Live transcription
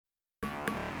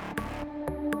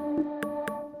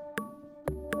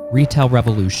Retail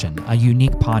Revolution, a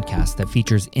unique podcast that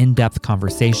features in-depth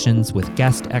conversations with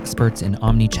guest experts in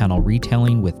omnichannel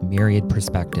retailing with myriad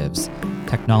perspectives,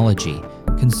 technology,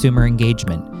 consumer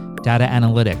engagement, data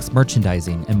analytics,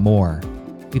 merchandising, and more.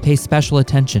 We pay special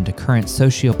attention to current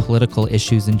socio-political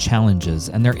issues and challenges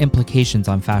and their implications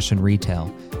on fashion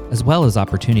retail, as well as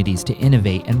opportunities to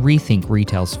innovate and rethink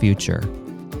retail's future.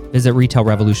 Visit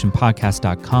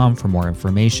retailrevolutionpodcast.com for more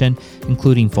information,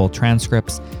 including full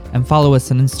transcripts, and follow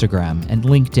us on Instagram and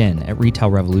LinkedIn at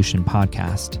Retail Revolution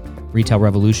Podcast. Retail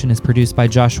Revolution is produced by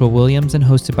Joshua Williams and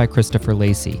hosted by Christopher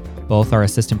Lacey. Both are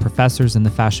assistant professors in the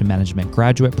Fashion Management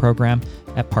Graduate Program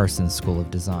at Parsons School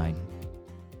of Design.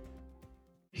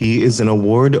 He is an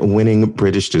award-winning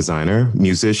British designer,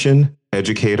 musician,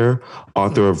 educator,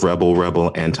 author of Rebel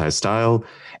Rebel Anti-Style,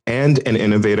 and an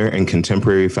innovator in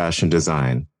contemporary fashion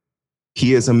design.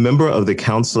 He is a member of the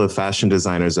Council of Fashion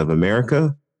Designers of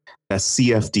America, a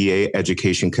CFDA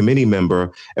Education Committee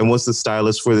member, and was the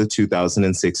stylist for the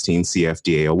 2016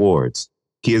 CFDA Awards.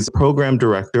 He is program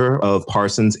director of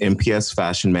Parsons MPS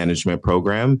Fashion Management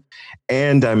Program,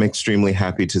 and I'm extremely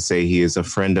happy to say he is a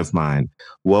friend of mine.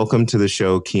 Welcome to the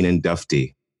show, Keenan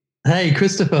Dufty. Hey,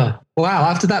 Christopher. Wow,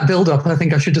 after that build-up, I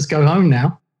think I should just go home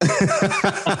now.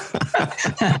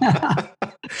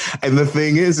 And the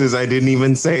thing is I didn't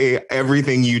even say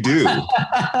everything you do.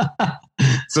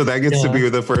 So that gets to be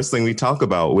the first thing we talk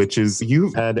about, which is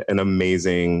you've had an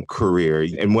amazing career.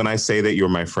 And when I say that you're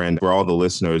my friend, for all the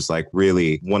listeners, like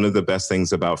really one of the best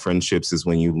things about friendships is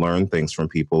when you learn things from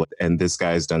people. And this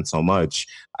guy's done so much.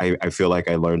 I feel like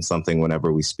I learned something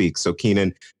whenever we speak. So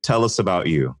Keenan, tell us about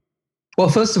you. Well,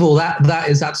 first of all, that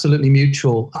is absolutely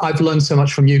mutual. I've learned so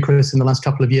much from you, Chris, in the last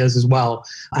couple of years as well.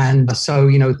 And so,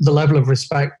 the level of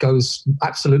respect goes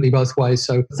absolutely both ways.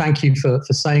 So thank you for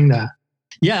saying that.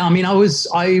 Yeah, I mean,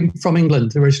 I'm from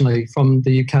England originally, from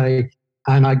the UK.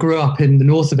 And I grew up in the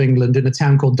north of England in a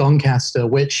town called Doncaster,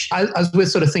 which, as we're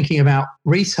sort of thinking about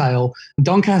retail,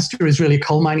 Doncaster is really a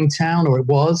coal mining town, or it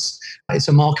was. It's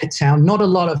a market town, not a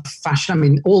lot of fashion. I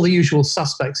mean, all the usual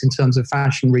suspects in terms of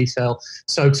fashion retail,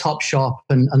 so Topshop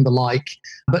and the like,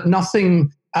 but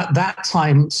nothing at that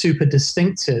time super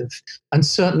distinctive, and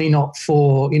certainly not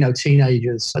for,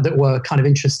 teenagers that were kind of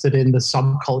interested in the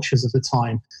subcultures of the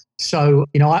time. So,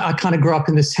 I kind of grew up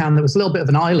in this town that was a little bit of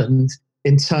an island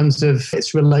in terms of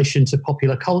its relation to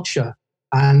popular culture.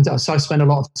 And so I spent a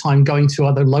lot of time going to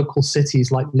other local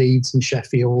cities like Leeds and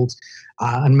Sheffield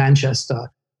and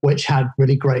Manchester, which had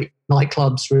really great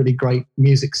nightclubs, really great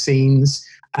music scenes,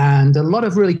 and a lot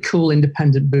of really cool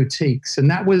independent boutiques. And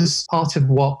that was part of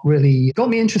what really got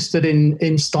me interested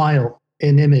in style,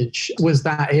 in image, was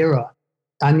that era.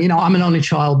 And, I'm an only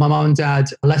child. My mum and dad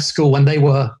left school when they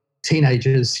were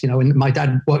teenagers, and my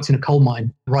dad worked in a coal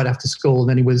mine right after school, and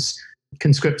then he was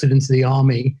conscripted into the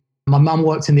army. My mum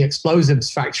worked in the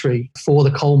explosives factory for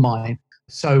the coal mine.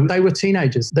 So they were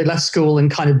teenagers. They left school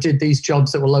and kind of did these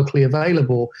jobs that were locally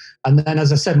available. And then,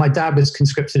 as I said, my dad was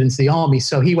conscripted into the army.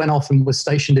 So he went off and was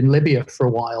stationed in Libya for a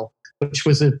while, which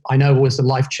was a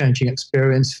life-changing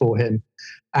experience for him.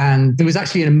 And it was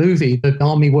actually in a movie. The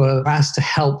army were asked to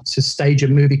help to stage a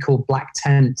movie called Black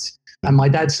Tent. And my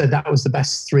dad said that was the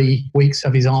best 3 weeks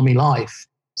of his army life.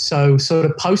 So sort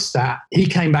of post that, he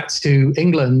came back to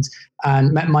England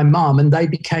and met my mum, and they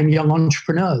became young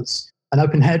entrepreneurs and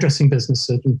opened hairdressing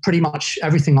businesses. And pretty much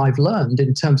everything I've learned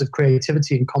in terms of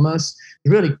creativity and commerce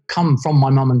really come from my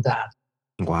mum and dad.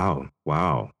 Wow.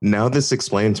 Now this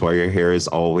explains why your hair is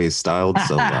always styled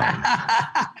so well.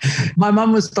 My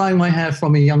mum was dyeing my hair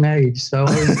from a young age, so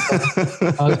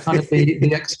I was kind of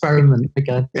the experiment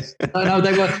again. No,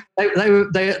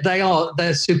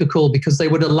 they're super cool because they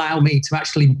would allow me to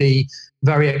actually be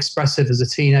very expressive as a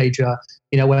teenager.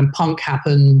 When punk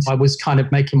happened, I was kind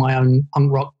of making my own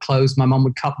punk rock clothes. My mum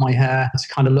would cut my hair to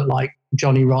kind of look like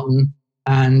Johnny Rotten,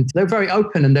 and they were very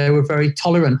open and they were very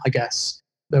tolerant, I guess.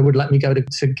 They would let me go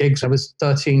to gigs. I was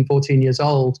 13, 14 years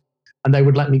old, and they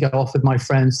would let me go off with my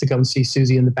friends to go and see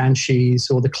Susie and the Banshees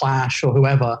or The Clash or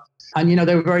whoever. And,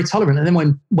 they were very tolerant. And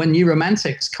then when New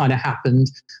Romantics kind of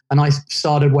happened and I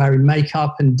started wearing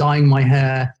makeup and dyeing my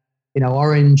hair,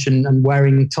 orange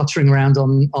and tottering around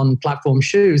on platform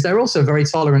shoes, they're also very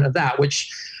tolerant of that,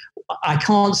 which I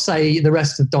can't say the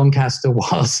rest of Doncaster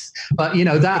was. But,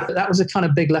 that was a kind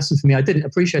of big lesson for me. I didn't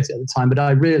appreciate it at the time, but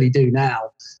I really do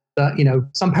now. That,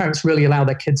 some parents really allow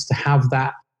their kids to have the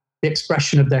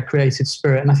expression of their creative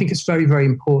spirit. And I think it's very, very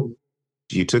important.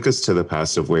 You took us to the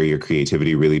past of where your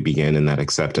creativity really began and that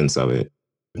acceptance of it.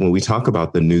 When we talk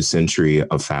about the new century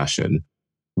of fashion,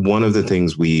 one of the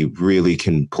things we really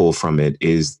can pull from it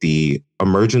is the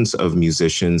emergence of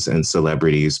musicians and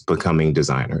celebrities becoming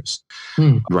designers,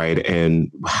 right?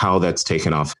 And how that's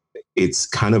taken off. It's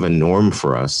kind of a norm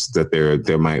for us that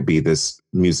there might be this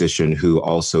musician who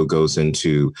also goes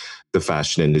into the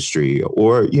fashion industry,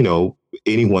 or, you know,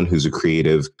 anyone who's a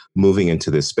creative moving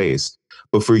into this space.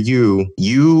 But for you,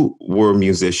 you were a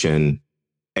musician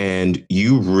and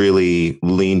you really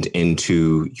leaned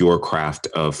into your craft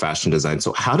of fashion design.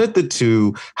 So how did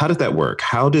that work?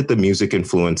 How did the music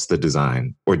influence the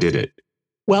design, or did it?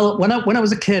 Well, when I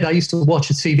was a kid, I used to watch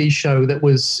a TV show that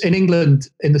was in England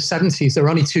in the 70s. There were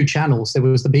only two channels. There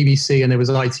was the BBC and there was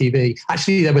ITV.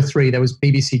 Actually, there were three. There was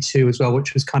BBC Two as well,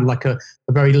 which was kind of like a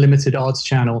very limited arts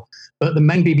channel. But the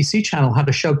main BBC channel had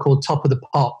a show called Top of the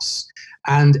Pops.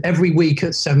 And every week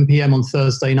at 7 p.m. on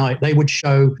Thursday night, they would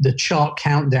show the chart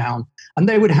countdown. And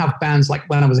they would have bands like,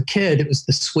 when I was a kid, it was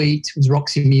The Sweet, it was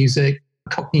Roxy Music,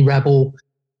 Cockney Rebel,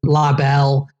 La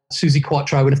Belle, Suzi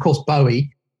Quatro, and of course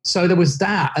Bowie. So there was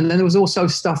that. And then there was also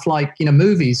stuff like, you know,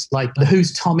 movies like The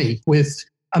Who's Tommy, with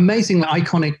amazing,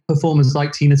 iconic performers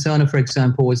like Tina Turner, for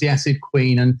example, was the Acid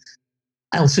Queen, and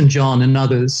Elton John and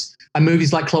others. And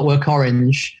movies like Clockwork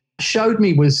Orange showed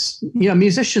me was, you know,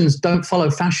 musicians don't follow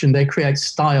fashion, they create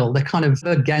style. They're kind of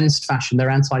against fashion,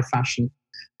 they're anti-fashion.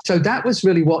 So that was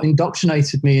really what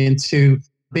indoctrinated me into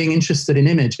being interested in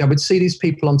image. I would see these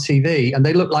people on TV and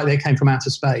they looked like they came from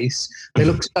outer space. They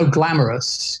looked so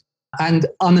glamorous and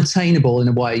unattainable in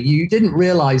a way. You didn't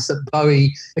realize that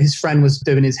Bowie, his friend, was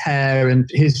doing his hair and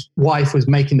his wife was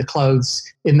making the clothes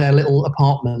in their little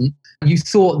apartment. You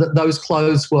thought that those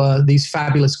clothes were these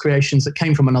fabulous creations that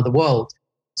came from another world.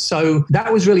 So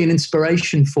that was really an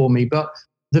inspiration for me. But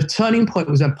the turning point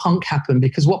was when punk happened,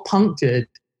 because what punk did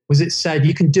was it said,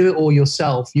 you can do it all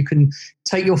yourself. You can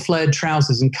take your flared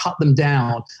trousers and cut them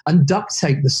down and duct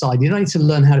tape the side. You don't need to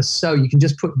learn how to sew. You can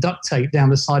just put duct tape down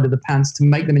the side of the pants to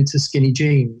make them into skinny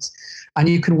jeans. And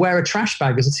you can wear a trash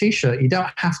bag as a t-shirt. You don't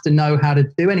have to know how to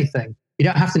do anything. You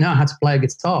don't have to know how to play a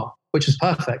guitar, which is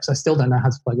perfect. I still don't know how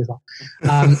to play guitar.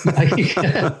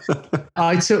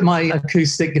 I took my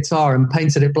acoustic guitar and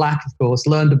painted it black, of course,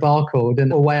 learned a bar chord,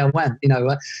 and away I went. You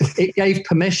know, it gave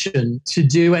permission to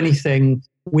do anything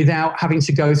without having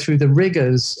to go through the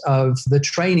rigors of the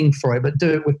training for it, but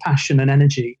do it with passion and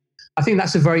energy. I think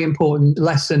that's a very important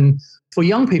lesson for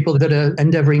young people that are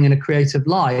endeavoring in a creative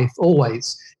life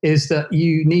always, is that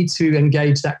you need to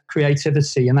engage that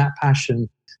creativity and that passion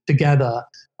together.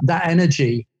 That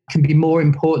energy can be more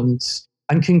important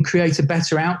and can create a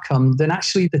better outcome than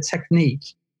actually the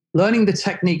technique. Learning the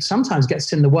technique sometimes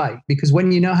gets in the way, because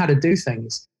when you know how to do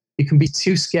things, you can be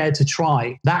too scared to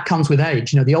try. That comes with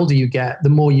age. You know, the older you get, the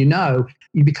more you know,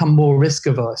 you become more risk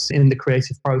averse in the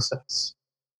creative process.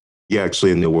 Yeah,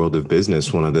 actually, in the world of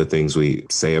business, one of the things we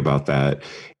say about that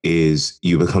is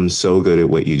you become so good at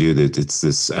what you do that it's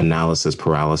this analysis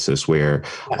paralysis, where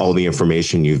all the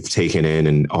information you've taken in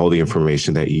and all the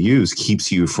information that you use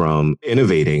keeps you from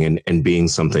innovating and being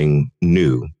something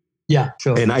new. Yeah,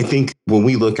 sure. And I think when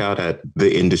we look out at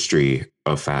the industry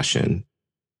of fashion,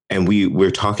 and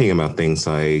we're talking about things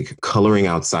like coloring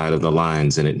outside of the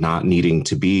lines and it not needing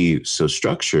to be so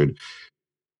structured.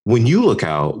 When you look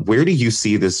out, where do you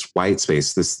see this white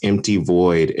space, this empty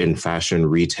void in fashion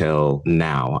retail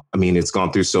now? I mean, it's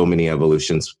gone through so many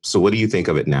evolutions. So what do you think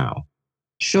of it now?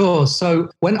 Sure. So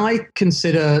when I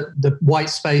consider the white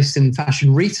space in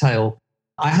fashion retail,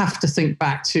 I have to think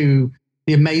back to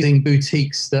the amazing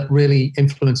boutiques that really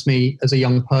influenced me as a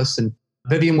young person.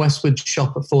 Vivienne Westwood's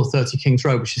shop at 430 Kings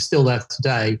Road, which is still there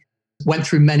today, went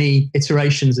through many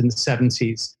iterations in the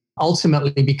 70s,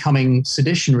 ultimately becoming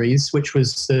Seditionaries, which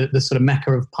was the sort of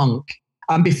mecca of punk.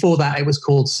 And before that, it was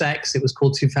called Sex, it was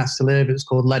called Too Fast to Live, it was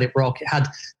called Let It Rock. It had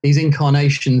these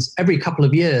incarnations every couple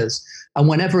of years. And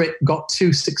whenever it got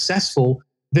too successful,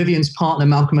 Vivienne's partner,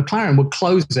 Malcolm McLaren, would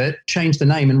close it, change the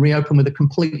name, and reopen with a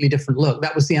completely different look.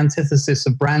 That was the antithesis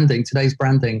of branding, today's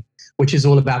branding, which is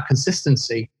all about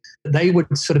consistency. They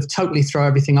would sort of totally throw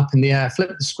everything up in the air, flip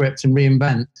the script and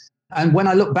reinvent. And when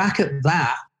I look back at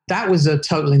that, that was a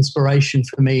total inspiration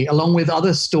for me, along with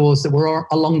other stores that were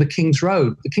along the King's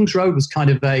Road. The King's Road was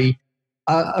kind of a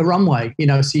runway, you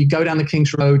know, so you go down the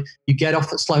King's Road, you get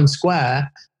off at Sloane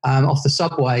Square, off the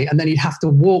subway, and then you'd have to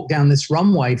walk down this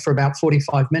runway for about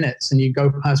 45 minutes, and you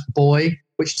go past Boy,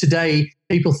 which today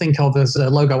people think of as a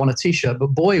logo on a t-shirt, but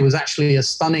Boy was actually a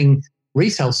stunning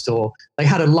retail store. They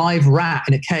had a live rat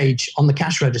in a cage on the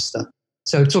cash register.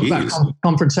 So talk about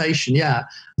confrontation. Yeah.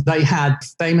 They had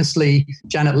famously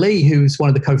Janet Leigh, who's one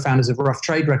of the co-founders of Rough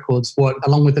Trade Records, worked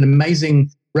along with an amazing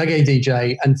reggae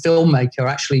DJ and filmmaker.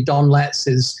 Actually, Don Letts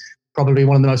is probably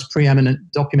one of the most preeminent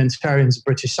documentarians of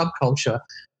British subculture.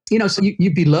 So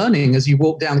you'd be learning as you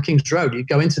walk down the King's Road. You'd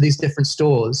go into these different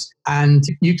stores and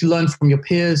you'd learn from your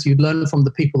peers. You'd learn from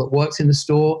the people that worked in the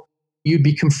store. You'd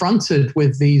be confronted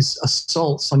with these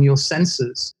assaults on your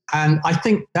senses. And I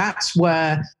think that's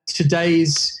where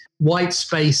today's white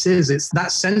space is. It's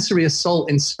that sensory assault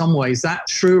in some ways. That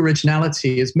true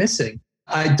originality is missing.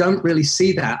 I don't really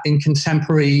see that in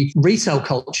contemporary retail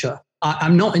culture.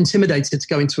 I'm not intimidated to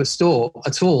go into a store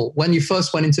at all. When you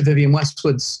first went into Vivienne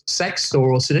Westwood's sex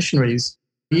store or Seditionaries,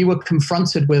 you were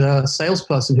confronted with a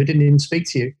salesperson who didn't even speak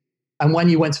to you. And when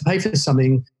you went to pay for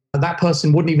something, that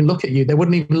person wouldn't even look at you. They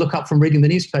wouldn't even look up from reading the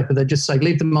newspaper. They'd just say,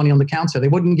 leave the money on the counter. They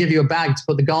wouldn't give you a bag to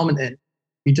put the garment in.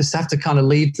 You just have to kind of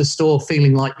leave the store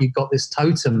feeling like you've got this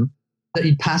totem that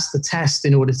you passed the test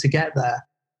in order to get there.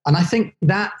 And I think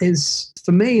that is,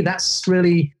 for me, that's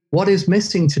really what is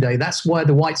missing today. That's where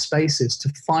the white space is, to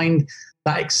find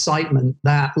that excitement,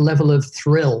 that level of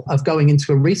thrill of going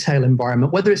into a retail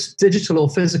environment, whether it's digital or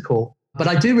physical. But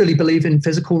I do really believe in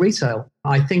physical retail.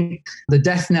 I think the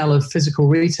death knell of physical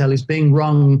retail is being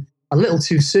rung a little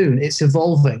too soon. It's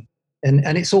evolving,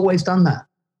 and it's always done that.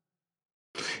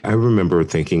 I remember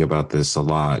thinking about this a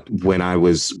lot when I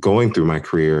was going through my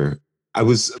career. I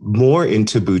was more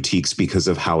into boutiques because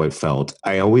of how it felt.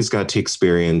 I always got to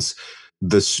experience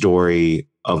the story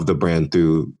of the brand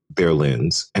through their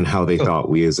lens and how they thought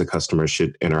we as a customer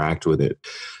should interact with it.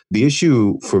 The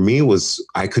issue for me was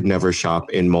I could never shop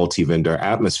in multi-vendor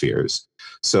atmospheres.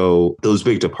 So those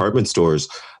big department stores,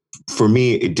 for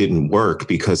me, it didn't work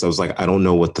because I was like, I don't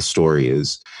know what the story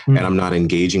is, and I'm not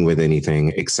engaging with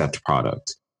anything except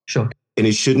product. Sure. And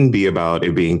it shouldn't be about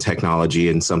it being technology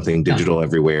and something digital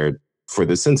everywhere. For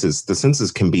the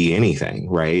senses can be anything,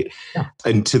 right? Yeah.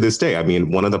 And to this day, I mean,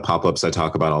 one of the pop-ups I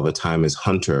talk about all the time is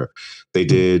Hunter. They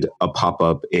did a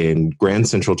pop-up in Grand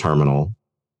Central Terminal,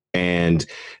 and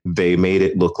they made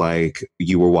it look like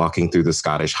you were walking through the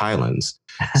Scottish Highlands.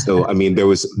 So, I mean, there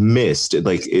was mist,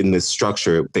 like in this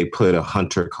structure, they put a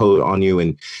Hunter coat on you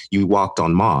and you walked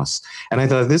on moss. And I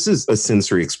thought, this is a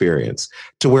sensory experience,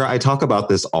 to where I talk about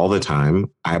this all the time.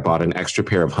 I bought an extra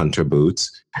pair of Hunter boots.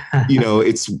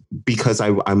 It's because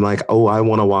I'm like, oh, I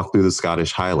want to walk through the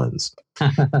Scottish Highlands.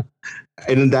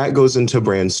 And that goes into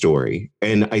brand story.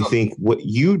 And I think what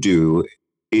you do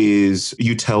is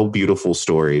you tell beautiful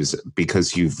stories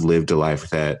because you've lived a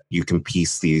life that you can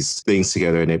piece these things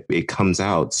together, and it comes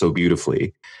out so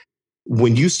beautifully.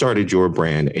 When you started your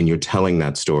brand and you're telling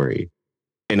that story,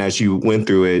 and as you went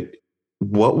through it,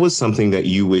 what was something that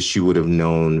you wish you would have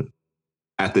known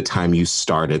at the time you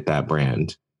started that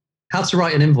brand? How to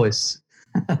write an invoice.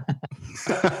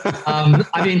 I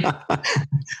mean,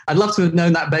 I'd love to have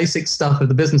known that basic stuff of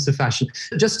the business of fashion.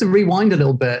 Just to rewind a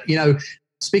little bit,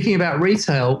 speaking about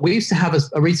retail, we used to have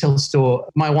a retail store.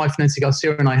 My wife, Nancy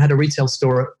Garcia, and I had a retail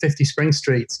store at 50 Spring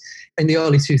Street in the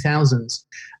early 2000s.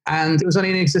 And it was only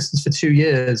in existence for 2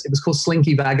 years. It was called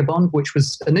Slinky Vagabond, which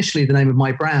was initially the name of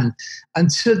my brand.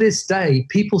 And to this day,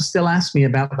 people still ask me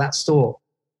about that store,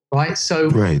 right? So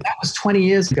That was 20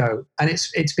 years ago, and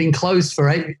it's been closed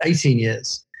for 18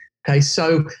 years. Okay,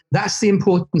 so that's the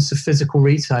importance of physical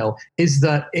retail, is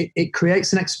that it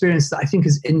creates an experience that I think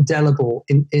is indelible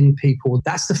in people.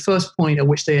 That's the first point at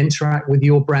which they interact with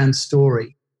your brand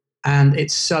story. And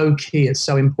it's so key, it's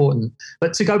so important.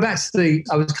 But to go back to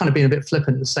I was kind of being a bit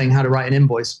flippant and saying how to write an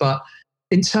invoice, but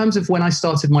in terms of when I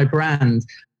started my brand,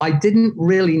 I didn't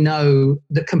really know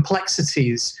the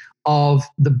complexities of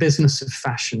the business of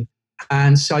fashion.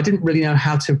 And so I didn't really know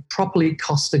how to properly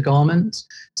cost a garment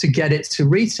to get it to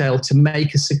retail, to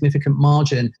make a significant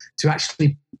margin, to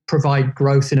actually provide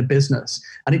growth in a business.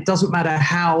 And it doesn't matter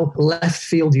how left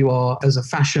field you are as a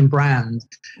fashion brand.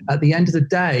 At the end of the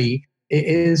day, it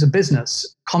is a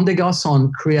business. Comme des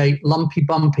Garçons create lumpy,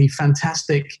 bumpy,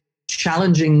 fantastic,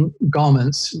 challenging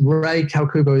garments. Rei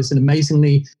Kawakubo is an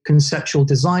amazingly conceptual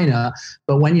designer.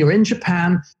 But when you're in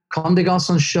Japan, Comme des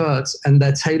Garçons shirts and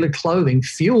their tailored clothing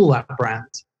fuel that brand,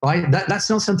 right? That's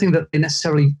not something that they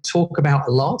necessarily talk about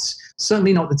a lot,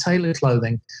 certainly not the tailored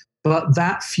clothing, but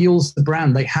that fuels the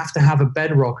brand. They have to have a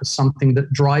bedrock of something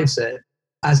that drives it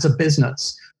as a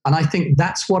business. And I think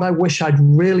that's what I wish I'd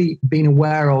really been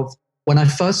aware of when I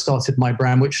first started my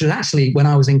brand, which was actually when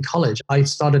I was in college. I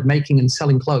started making and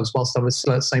selling clothes whilst I was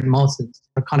still at St. Martin's.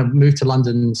 I kind of moved to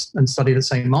London and studied at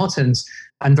St. Martin's,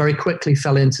 and very quickly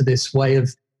fell into this way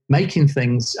of making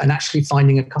things and actually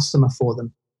finding a customer for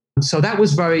them. So that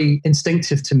was very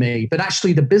instinctive to me. But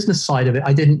actually the business side of it,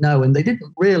 I didn't know. And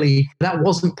that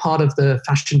wasn't part of the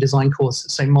fashion design course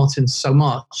at St. Martin's so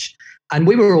much. And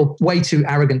we were all way too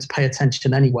arrogant to pay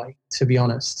attention anyway, to be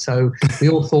honest. So we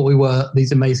all thought we were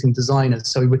these amazing designers.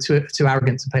 So we were too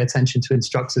arrogant to pay attention to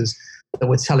instructors that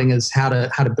were telling us how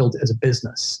to build it as a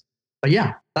business. But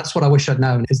yeah, that's what I wish I'd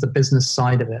known, is the business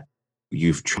side of it.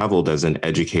 You've traveled as an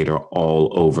educator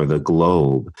all over the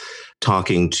globe,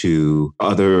 talking to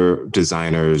other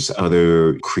designers,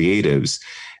 other creatives.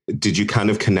 Did you kind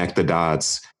of connect the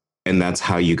dots? And that's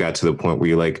how you got to the point where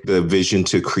you're like, the vision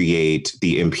to create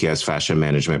the MPS fashion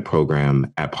management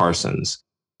program at Parsons.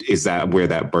 Is that where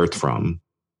that birthed from?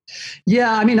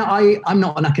 Yeah, I mean, I'm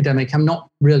not an academic. I'm not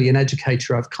really an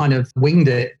educator. I've kind of winged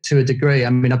it to a degree. I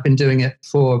mean, I've been doing it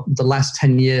for the last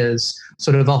 10 years,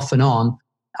 sort of off and on,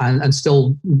 and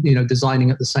still, designing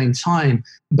at the same time.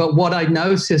 But what I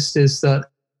noticed is that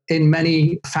in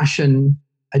many fashion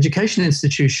education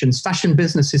institutions, fashion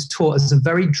business is taught as a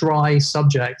very dry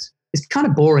subject. It's kind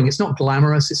of boring. It's not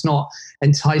glamorous. It's not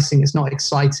enticing. It's not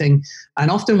exciting.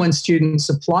 And often when students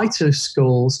apply to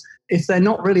schools, if they're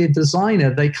not really a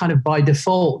designer, they kind of by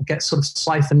default get sort of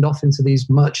siphoned off into these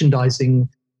merchandising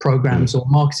programs or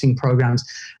marketing programs.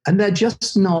 And they're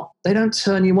just not, they don't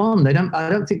turn you on. I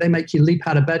don't think they make you leap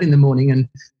out of bed in the morning and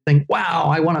think, wow,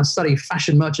 I want to study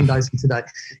fashion merchandising today.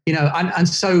 And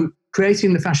so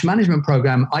creating the fashion management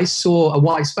program, I saw a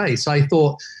wide space. I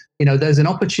thought, there's an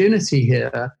opportunity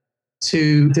here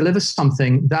to deliver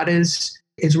something that is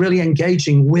really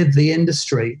engaging with the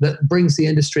industry, that brings the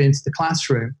industry into the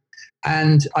classroom.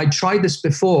 And I tried this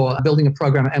before, building a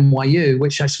program at NYU,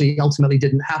 which actually ultimately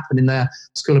didn't happen in their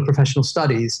School of Professional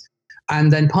Studies.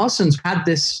 And then Parsons had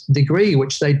this degree,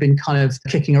 which they'd been kind of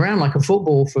kicking around like a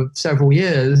football for several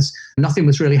years. Nothing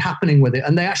was really happening with it.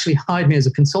 And they actually hired me as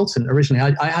a consultant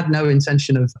originally. I had no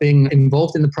intention of being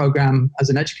involved in the program as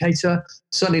an educator,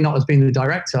 certainly not as being the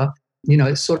director.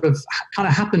 It sort of kind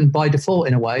of happened by default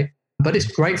in a way, but it's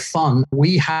great fun.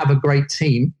 We have a great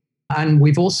team. And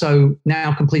we've also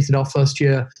now completed our first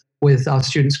year with our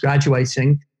students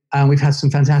graduating, and we've had some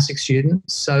fantastic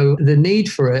students. So the need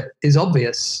for it is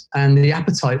obvious, and the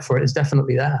appetite for it is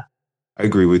definitely there. I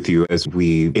agree with you. As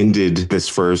we ended this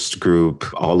first group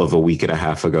all of a week and a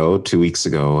half ago, 2 weeks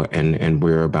ago, and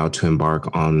we're about to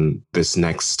embark on this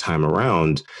next time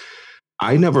around,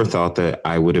 I never thought that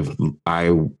I would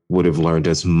have learned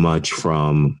as much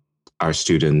from our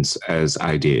students as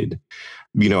I did.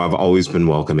 I've always been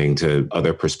welcoming to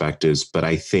other perspectives, but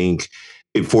I think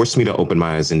it forced me to open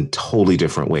my eyes in totally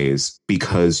different ways,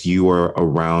 because you are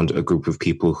around a group of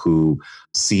people who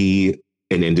see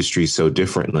an industry so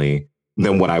differently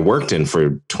than what I worked in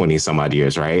for 20 some odd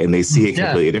years, right? And they see it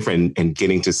completely different, and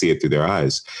getting to see it through their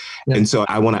eyes. Yeah. And so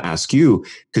I want to ask you,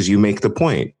 because you make the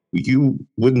point, you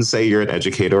wouldn't say you're an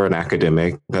educator or an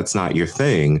academic. That's not your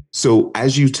thing. So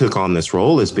as you took on this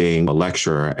role as being a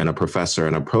lecturer and a professor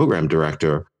and a program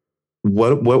director,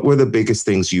 what were the biggest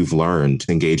things you've learned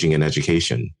engaging in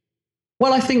education?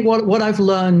 Well, I think what I've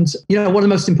learned, one of the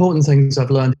most important things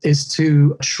I've learned is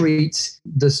to treat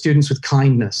the students with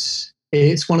kindness.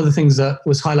 It's one of the things that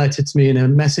was highlighted to me in a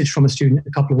message from a student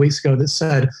a couple of weeks ago that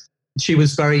said she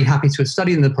was very happy to have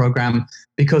studied in the program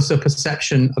because her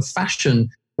perception of fashion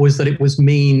was that it was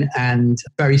mean and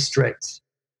very strict,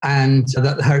 and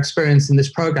that her experience in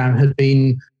this program had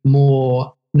been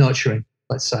more nurturing,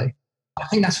 let's say. I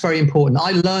think that's very important.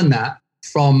 I learned that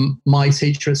from my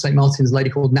teacher at St. Martin's, a lady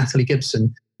called Natalie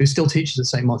Gibson, who still teaches at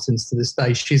St. Martin's to this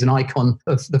day. She's an icon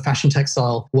of the fashion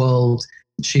textile world.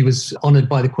 She was honoured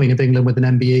by the Queen of England with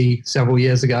an MBE several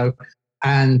years ago.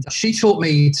 And she taught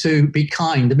me to be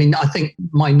kind. I mean, I think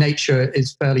my nature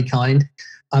is fairly kind.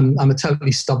 I'm a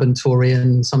totally stubborn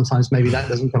Taurian. Sometimes maybe that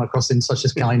doesn't come across in such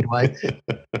a kind way.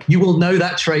 You will know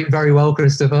that trait very well,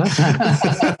 Christopher.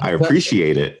 I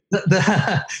appreciate it.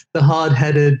 The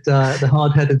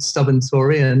hard-headed, stubborn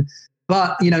Taurian.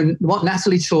 But what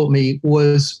Natalie taught me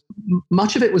was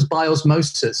much of it was by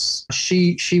osmosis.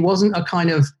 She wasn't a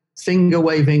kind of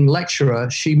finger-waving lecturer.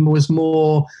 She was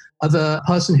more of a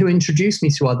person who introduced me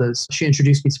to others. She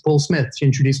introduced me to Paul Smith. She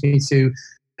introduced me to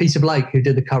Peter Blake, who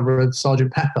did the cover of Sgt.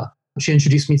 Pepper. She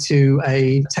introduced me to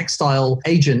a textile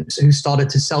agent who started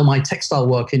to sell my textile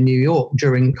work in New York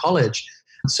during college.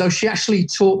 So she actually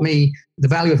taught me the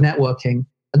value of networking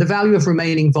and the value of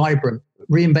remaining vibrant,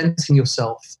 reinventing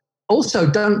yourself. Also,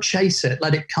 don't chase it,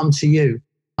 let it come to you.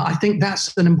 I think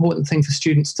that's an important thing for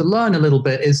students to learn a little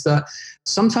bit, is that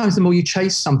sometimes the more you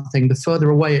chase something, the further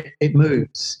away it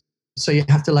moves. So you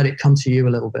have to let it come to you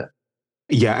a little bit.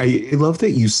 Yeah, I love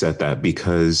that you said that,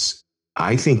 because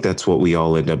I think that's what we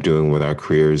all end up doing with our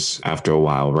careers after a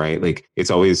while, right? Like, it's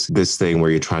always this thing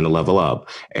where you're trying to level up.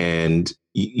 And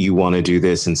you want to do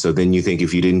this. And so then you think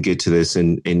if you didn't get to this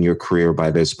in your career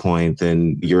by this point,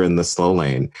 then you're in the slow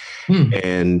lane.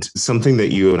 And something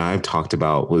that you and I have talked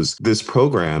about was this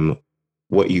program.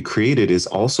 What you created is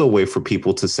also a way for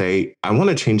people to say, I want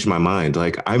to change my mind.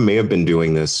 Like, I may have been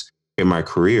doing this in my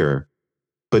career,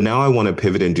 but now I want to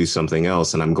pivot and do something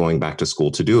else. And I'm going back to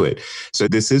school to do it. So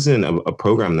this isn't a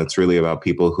program that's really about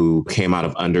people who came out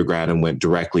of undergrad and went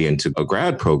directly into a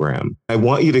grad program. I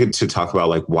want you to talk about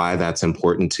like why that's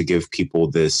important to give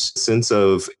people this sense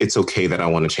of it's okay that I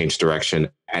want to change direction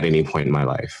at any point in my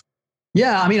life.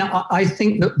 Yeah, I mean, I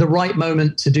think that the right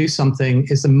moment to do something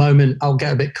is the moment, I'll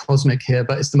get a bit cosmic here,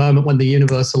 but it's the moment when the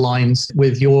universe aligns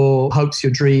with your hopes,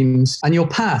 your dreams, and your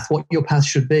path, what your path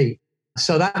should be.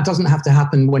 So that doesn't have to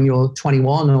happen when you're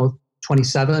 21 or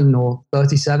 27 or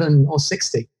 37 or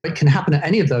 60. It can happen at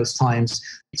any of those times.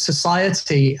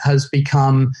 Society has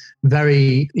become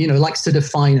very, likes to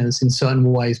define us in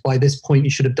certain ways. By this point, you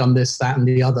should have done this, that, and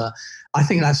the other. I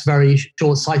think that's very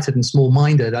short-sighted and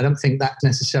small-minded. I don't think that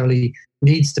necessarily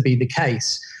needs to be the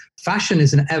case. Fashion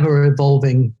is an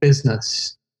ever-evolving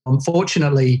business.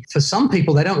 Unfortunately, for some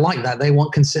people, they don't like that. They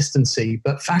want consistency,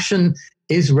 but fashion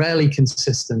is rarely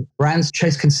consistent. Brands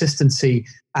chase consistency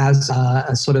as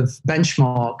a sort of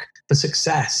benchmark for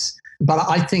success. But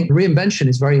I think reinvention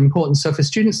is very important. So for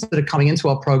students that are coming into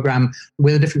our program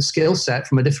with a different skill set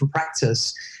from a different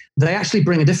practice, they actually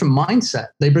bring a different mindset.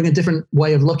 They bring a different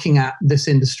way of looking at this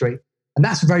industry. And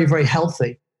that's very, very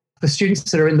healthy. For students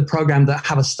that are in the program that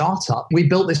have a startup, we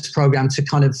built this program to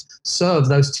kind of serve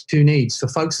those two needs for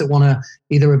folks that want to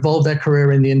either evolve their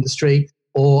career in the industry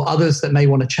or others that may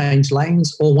want to change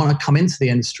lanes or want to come into the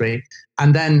industry.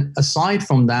 And then aside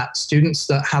from that, students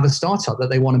that have a startup that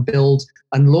they want to build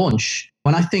and launch.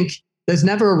 And I think there's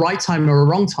never a right time or a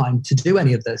wrong time to do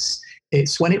any of this.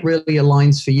 It's when it really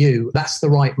aligns for you. That's the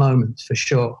right moment for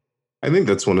sure. I think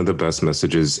that's one of the best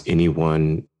messages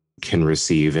anyone can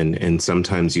receive. And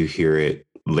sometimes you hear it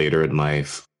later in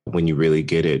life when you really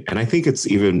get it. And I think it's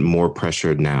even more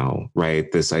pressured now,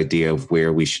 right? This idea of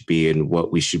where we should be and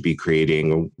what we should be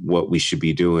creating or what we should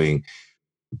be doing,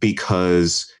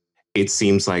 because it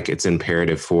seems like it's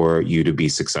imperative for you to be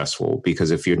successful. Because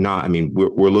if you're not, I mean,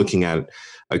 we're looking at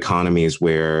economies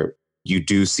where you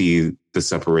do see the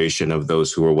separation of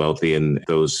those who are wealthy and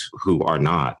those who are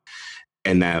not.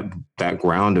 And that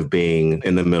ground of being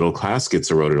in the middle class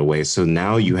gets eroded away. So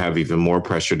now you have even more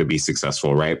pressure to be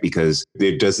successful, right? Because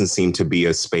there doesn't seem to be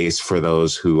a space for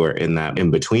those who are in that in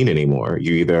between anymore.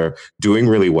 You're either doing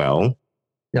really well,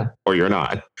 or you're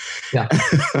not. Yeah.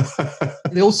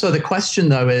 Also, the question,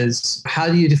 though, is how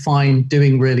do you define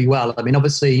doing really well? I mean,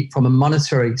 obviously, from a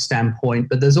monetary standpoint,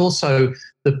 but there's also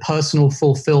the personal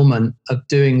fulfillment of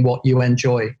doing what you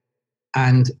enjoy.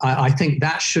 And I think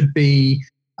that should be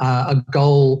a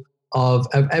goal of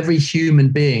every human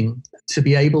being, to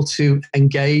be able to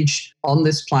engage on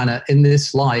this planet, in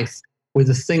this life, with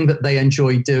the thing that they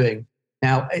enjoy doing.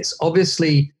 Now, it's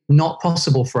obviously not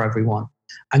possible for everyone.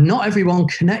 And not everyone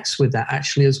connects with that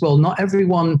actually as well. Not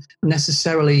everyone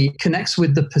necessarily connects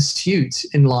with the pursuit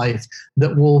in life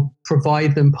that will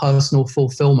provide them personal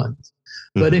fulfillment.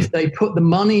 Mm-hmm. But if they put the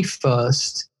money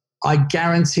first, I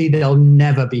guarantee they'll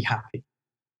never be happy.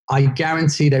 I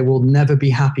guarantee they will never be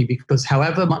happy, because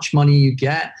however much money you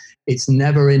get, it's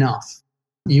never enough.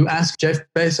 You ask Jeff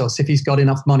Bezos if he's got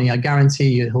enough money, I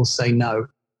guarantee you he'll say no.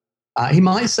 He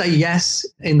might say yes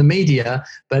in the media,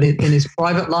 but in his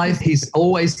private life, he's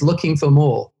always looking for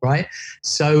more, right?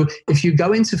 So if you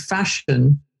go into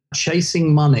fashion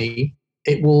chasing money,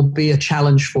 it will be a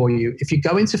challenge for you. If you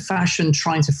go into fashion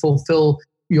trying to fulfill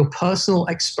your personal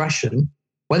expression,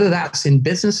 whether that's in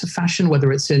business of fashion,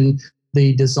 whether it's in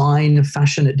the design of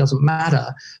fashion, it doesn't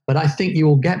matter. But I think you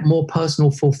will get more personal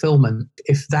fulfillment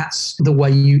if that's the way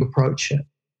you approach it.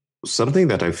 Something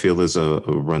that I feel is a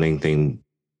running thing,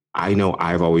 I know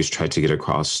I've always tried to get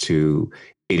across to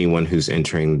anyone who's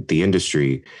entering the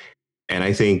industry. And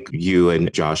I think you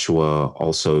and Joshua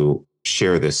also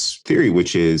share this theory,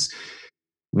 which is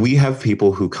we have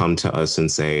people who come to us and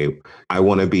say, I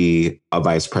want to be a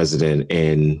vice president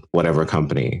in whatever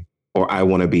company, or I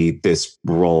want to be this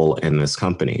role in this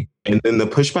company. And then the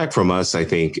pushback from us, I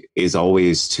think, is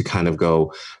always to kind of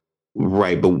go,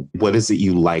 right, but what is it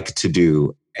you like to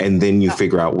do? And then you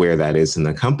figure out where that is in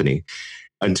the company.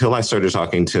 Until I started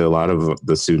talking to a lot of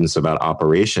the students about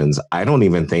operations, I don't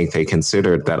even think they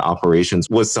considered that operations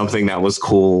was something that was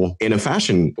cool in a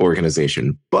fashion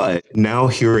organization. But now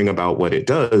hearing about what it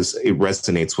does, it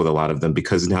resonates with a lot of them,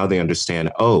 because now they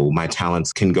understand, oh, my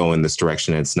talents can go in this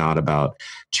direction. It's not about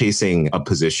chasing a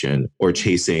position or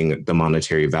chasing the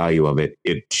monetary value of it.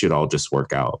 It should all just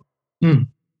work out.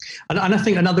 And I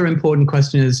think another important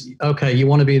question is, okay, you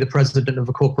want to be the president of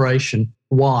a corporation.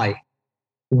 Why?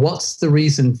 What's the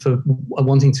reason for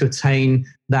wanting to attain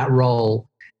that role?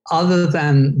 Other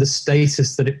than the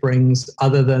status that it brings,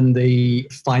 other than the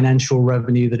financial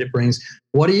revenue that it brings,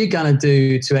 what are you going to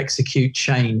do to execute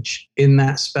change in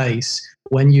that space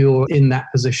when you're in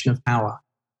that position of power?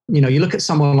 You look at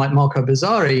someone like Marco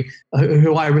Bizzarri,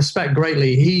 who I respect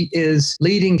greatly. He is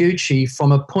leading Gucci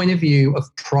from a point of view of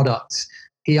product.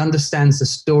 He understands the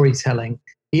storytelling.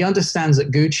 He understands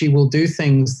that Gucci will do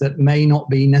things that may not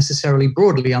be necessarily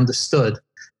broadly understood.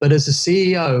 But as a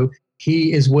CEO,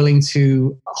 he is willing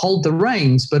to hold the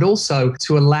reins, but also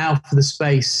to allow for the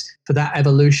space for that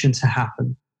evolution to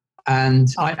happen. And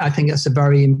I think that's a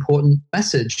very important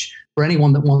message for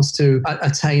anyone that wants to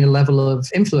attain a level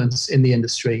of influence in the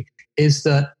industry, is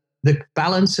that the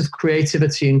balance of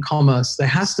creativity and commerce, there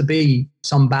has to be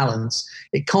some balance.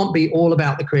 It can't be all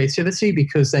about the creativity,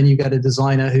 because then you get a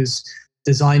designer who's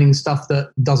designing stuff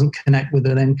that doesn't connect with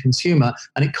an end consumer.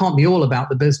 And it can't be all about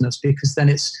the business, because then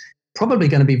it's probably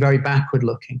going to be very backward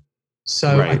looking.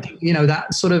 So right. I think,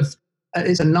 that sort of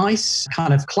is a nice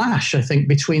kind of clash, I think,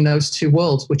 between those two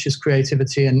worlds, which is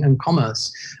creativity and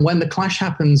commerce. When the clash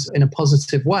happens in a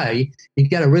positive way, you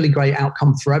get a really great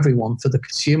outcome for everyone, for the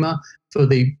consumer, for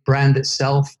the brand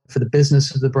itself, for the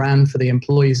business of the brand, for the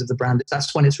employees of the brand.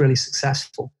 That's when it's really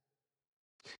successful.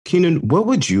 Keenan, what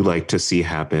would you like to see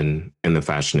happen in the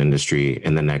fashion industry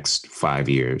in the next 5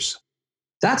 years?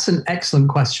 That's an excellent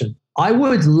question. I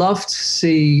would love to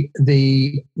see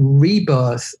the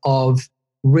rebirth of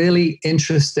really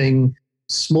interesting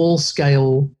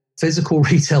small-scale physical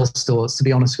retail stores, to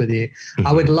be honest with you. Mm-hmm.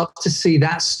 I would love to see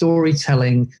that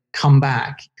storytelling come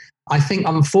back. I think,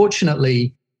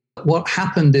 unfortunately, what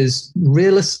happened is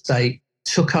real estate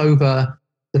took over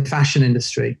the fashion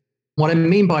industry. What I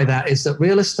mean by that is that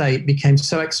real estate became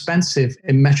so expensive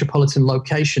in metropolitan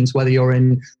locations, whether you're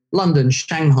in London,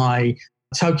 Shanghai,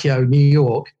 Tokyo, New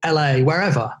York, LA,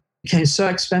 wherever. It became so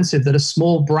expensive that a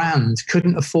small brand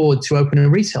couldn't afford to open a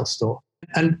retail store.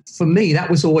 And for me, that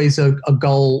was always a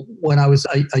goal when I was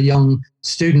a young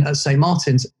student at St.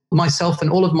 Martin's. Myself and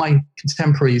all of my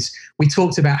contemporaries, we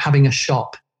talked about having a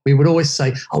shop. We would always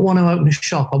say, I want to open a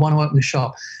shop. I want to open a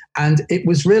shop. And it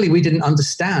was really, we didn't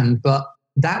understand, but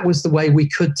that was the way we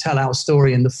could tell our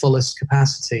story in the fullest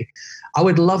capacity. I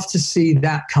would love to see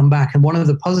that come back. And one of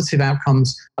the positive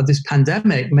outcomes of this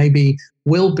pandemic maybe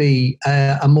will be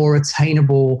a more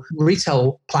attainable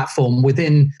retail platform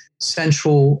within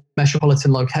central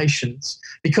metropolitan locations.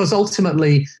 Because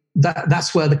ultimately,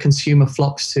 that's where the consumer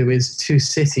flocks to, is to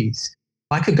cities.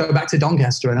 I could go back to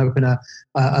Doncaster and open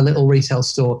a little retail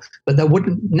store, but there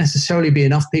wouldn't necessarily be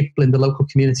enough people in the local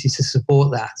community to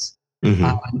support that.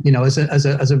 Mm-hmm.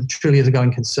 As a truly as a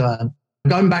going concern.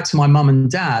 Going back to my mum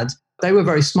and dad, they were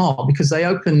very smart because they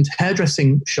opened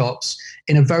hairdressing shops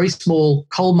in a very small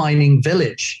coal mining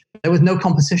village. There was no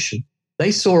competition.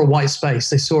 They saw a white space.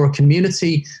 They saw a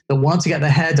community that wanted to get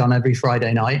their hair done every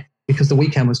Friday night because the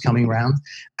weekend was coming around.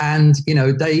 And,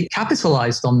 they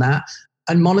capitalized on that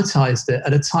and monetized it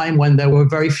at a time when there were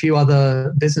very few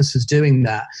other businesses doing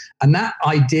that. And that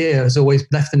idea has always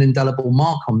left an indelible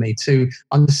mark on me, to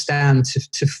understand,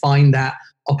 to find that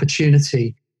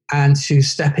opportunity and to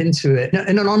step into it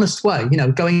in an honest way,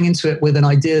 going into it with an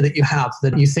idea that you have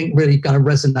that you think really going to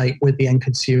resonate with the end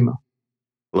consumer.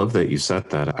 Love that you said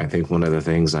that. I think one of the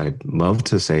things I'd love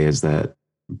to say is that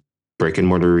brick and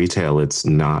mortar retail, it's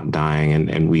not dying.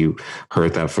 And we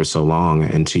heard that for so long.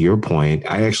 And to your point,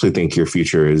 I actually think your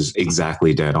future is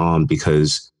exactly dead on,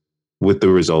 because with the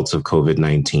results of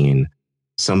COVID-19,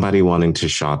 somebody wanting to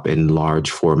shop in large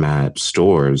format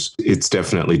stores, it's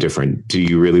definitely different. Do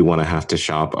you really want to have to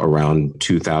shop around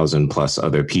 2,000 plus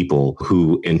other people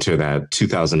who enter that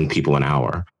 2,000 people an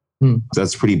hour?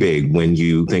 That's pretty big. When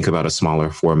you think about a smaller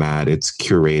format, it's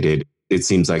curated. It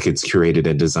seems like it's curated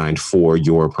and designed for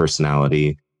your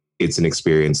personality. It's an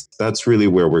experience. That's really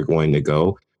where we're going to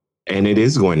go. And it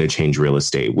is going to change real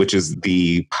estate, which is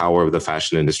the power of the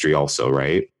fashion industry also,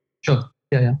 right? Sure.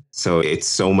 Yeah. So it's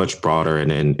so much broader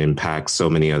and impacts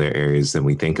so many other areas than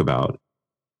we think about.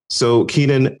 So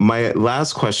Keenan, my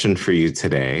last question for you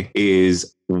today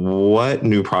is, what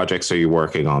new projects are you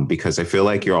working on? Because I feel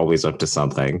like you're always up to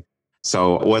something.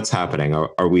 So what's happening?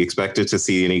 Are we expected to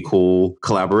see any cool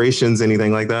collaborations,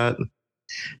 anything like that?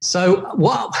 So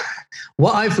what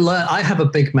I've learned, I have a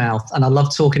big mouth and I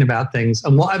love talking about things.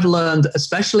 And what I've learned,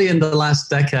 especially in the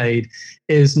last decade,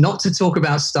 is not to talk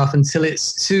about stuff until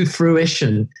it's to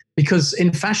fruition. Because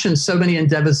in fashion, so many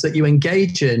endeavors that you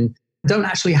engage in, don't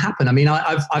actually happen. I mean,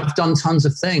 I've done tons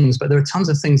of things, but there are tons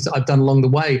of things that I've done along the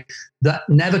way that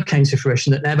never came to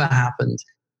fruition, that never happened.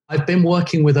 I've been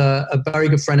working with a very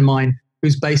good friend of mine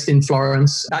who's based in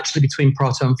Florence, actually between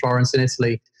Prato and Florence in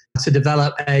Italy, to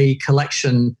develop a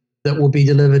collection that will be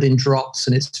delivered in drops.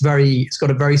 And it's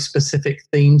got a very specific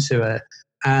theme to it.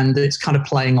 And it's kind of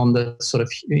playing on the sort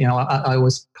of, I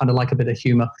always kind of like a bit of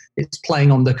humor. It's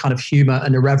playing on the kind of humor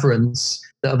and irreverence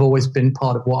that have always been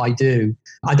part of what I do.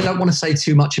 I don't want to say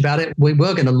too much about it. We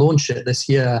were going to launch it this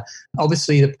year.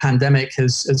 Obviously, the pandemic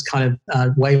has kind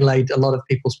of waylaid a lot of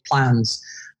people's plans.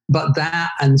 But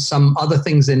that and some other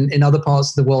things in other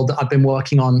parts of the world that I've been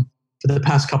working on for the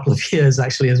past couple of years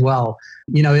actually as well.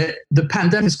 The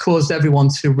pandemic has caused everyone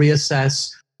to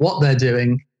reassess what they're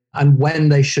doing and when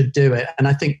they should do it. And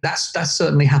I think that's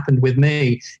certainly happened with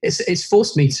me. It's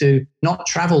forced me to not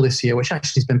travel this year, which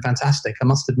actually has been fantastic. I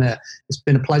must admit, it's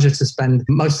been a pleasure to spend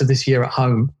most of this year at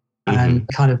home and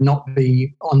kind of not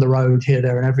be on the road here,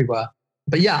 there, and everywhere.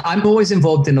 But yeah, I'm always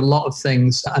involved in a lot of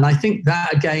things. And I think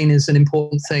that, again, is an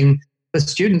important thing for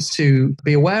students to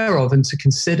be aware of and to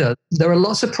consider. There are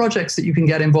lots of projects that you can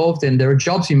get involved in. There are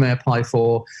jobs you may apply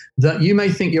for that you may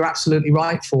think you're absolutely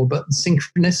right for, but the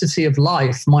synchronicity of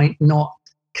life might not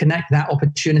connect that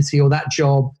opportunity or that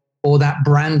job or that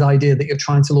brand idea that you're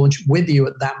trying to launch with you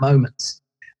at that moment.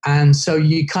 And so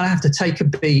you kind of have to take a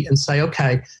beat and say,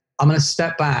 okay, I'm going to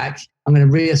step back, I'm going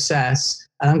to reassess,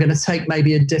 and I'm going to take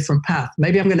maybe a different path.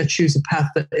 Maybe I'm going to choose a path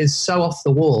that is so off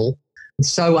the wall,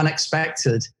 so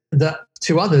unexpected, that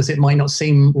to others it might not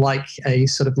seem like a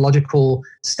sort of logical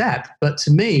step. But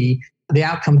to me, the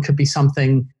outcome could be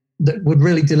something that would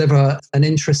really deliver an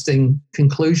interesting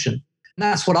conclusion. And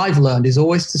that's what I've learned, is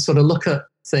always to sort of look at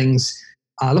things,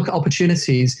 look at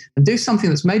opportunities and do something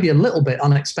that's maybe a little bit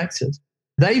unexpected.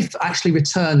 They've actually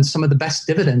returned some of the best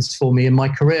dividends for me in my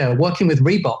career. Working with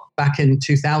Reebok back in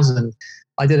 2000,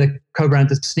 I did a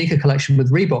co-branded sneaker collection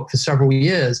with Reebok for several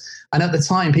years. And at the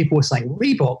time, people were saying,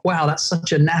 Reebok, wow, that's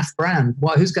such a naff brand.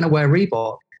 Well, who's going to wear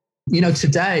Reebok?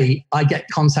 Today I get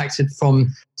contacted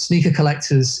from sneaker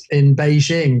collectors in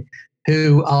Beijing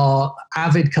who are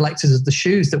avid collectors of the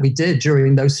shoes that we did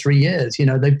during those 3 years.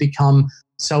 They've become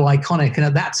so iconic. And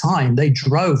at that time, they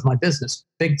drove my business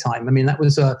big time. I mean, that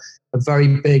was a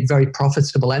very big, very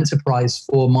profitable enterprise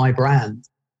for my brand.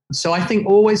 So I think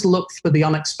always look for the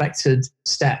unexpected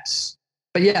steps.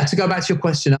 But yeah, to go back to your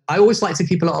question, I always like to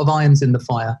keep a lot of irons in the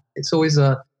fire. It's always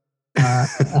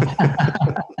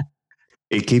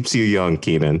It keeps you young,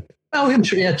 Keenan. Oh,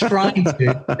 yeah, trying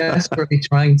to. Desperately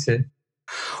trying to.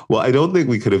 Well, I don't think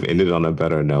we could have ended on a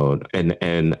better note.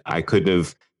 And I couldn't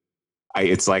have...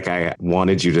 it's like I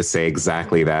wanted you to say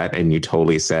exactly that, and you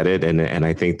totally said it. And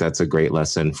I think that's a great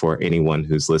lesson for anyone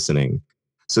who's listening.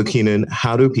 So Keenan,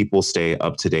 how do people stay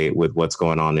up to date with what's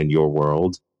going on in your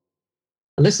world?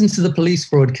 Listen to the police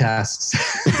broadcasts.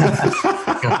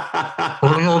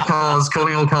 calling all cars,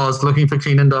 looking for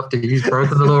Keenan Dufty. He's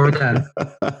broken the law again.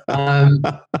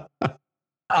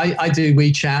 I do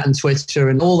WeChat and Twitter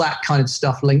and all that kind of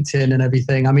stuff, LinkedIn and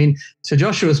everything. I mean, to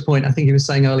Joshua's point, I think he was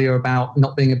saying earlier about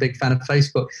not being a big fan of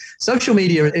Facebook. Social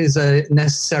media is a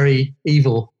necessary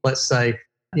evil, let's say,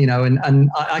 and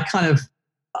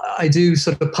I do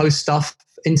sort of post stuff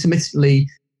intermittently,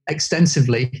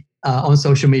 extensively on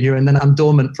social media, and then I'm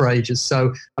dormant for ages.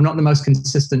 So I'm not the most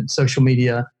consistent social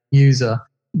media user.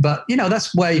 But,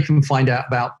 that's where you can find out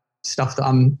about stuff that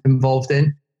I'm involved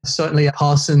in. Certainly at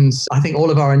Parsons, I think all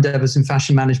of our endeavors in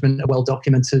fashion management are well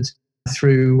documented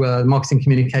through the marketing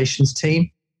communications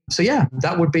team. So yeah,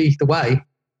 that would be the way.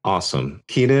 Awesome.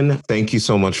 Keenan, thank you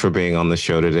so much for being on the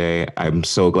show today. I'm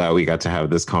so glad we got to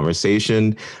have this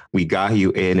conversation. We got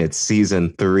you in. It's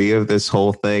season 3 of this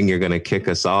whole thing. You're going to kick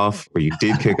us off, or you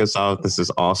did kick us off. This is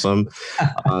awesome.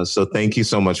 So thank you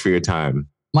so much for your time.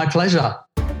 My pleasure.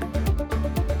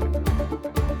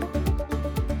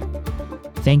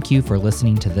 Thank you for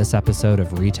listening to this episode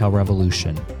of Retail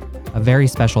Revolution. A very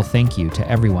special thank you to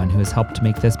everyone who has helped to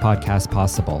make this podcast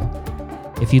possible.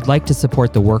 If you'd like to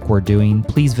support the work we're doing,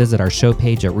 please visit our show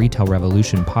page at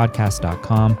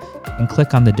retailrevolutionpodcast.com and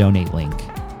click on the donate link.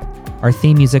 Our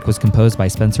theme music was composed by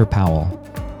Spencer Powell.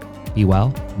 Be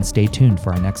well and stay tuned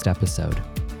for our next episode.